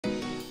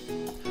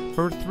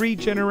For 3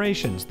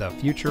 generations, the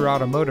Future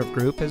Automotive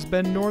Group has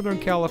been Northern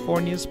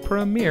California's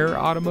premier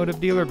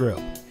automotive dealer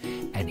group.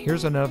 And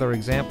here's another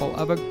example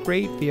of a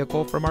great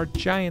vehicle from our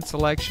giant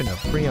selection of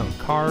pre-owned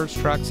cars,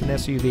 trucks, and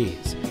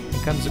SUVs.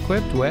 It comes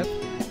equipped with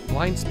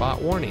blind spot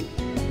warning,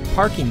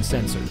 parking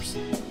sensors,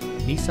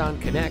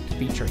 Nissan Connect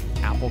featuring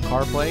Apple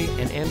CarPlay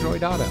and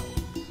Android Auto,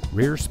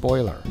 rear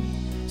spoiler,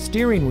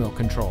 steering wheel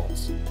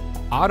controls,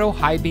 auto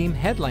high beam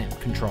headlamp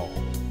control,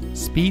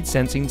 speed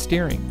sensing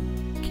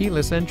steering,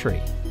 keyless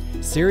entry,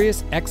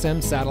 Sirius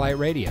XM satellite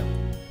radio,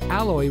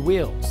 alloy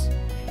wheels,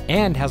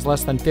 and has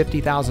less than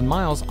 50,000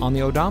 miles on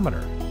the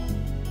odometer.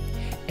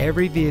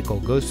 Every vehicle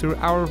goes through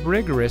our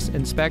rigorous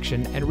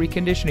inspection and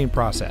reconditioning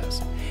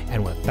process,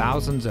 and with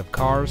thousands of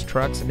cars,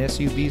 trucks, and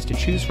SUVs to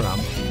choose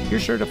from, you're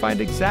sure to find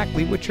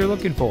exactly what you're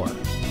looking for.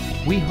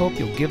 We hope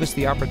you'll give us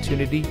the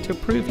opportunity to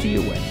prove to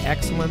you what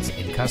excellence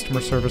in customer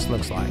service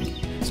looks like.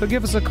 So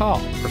give us a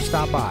call or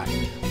stop by.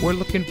 We're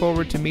looking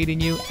forward to meeting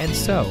you, and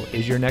so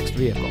is your next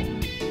vehicle.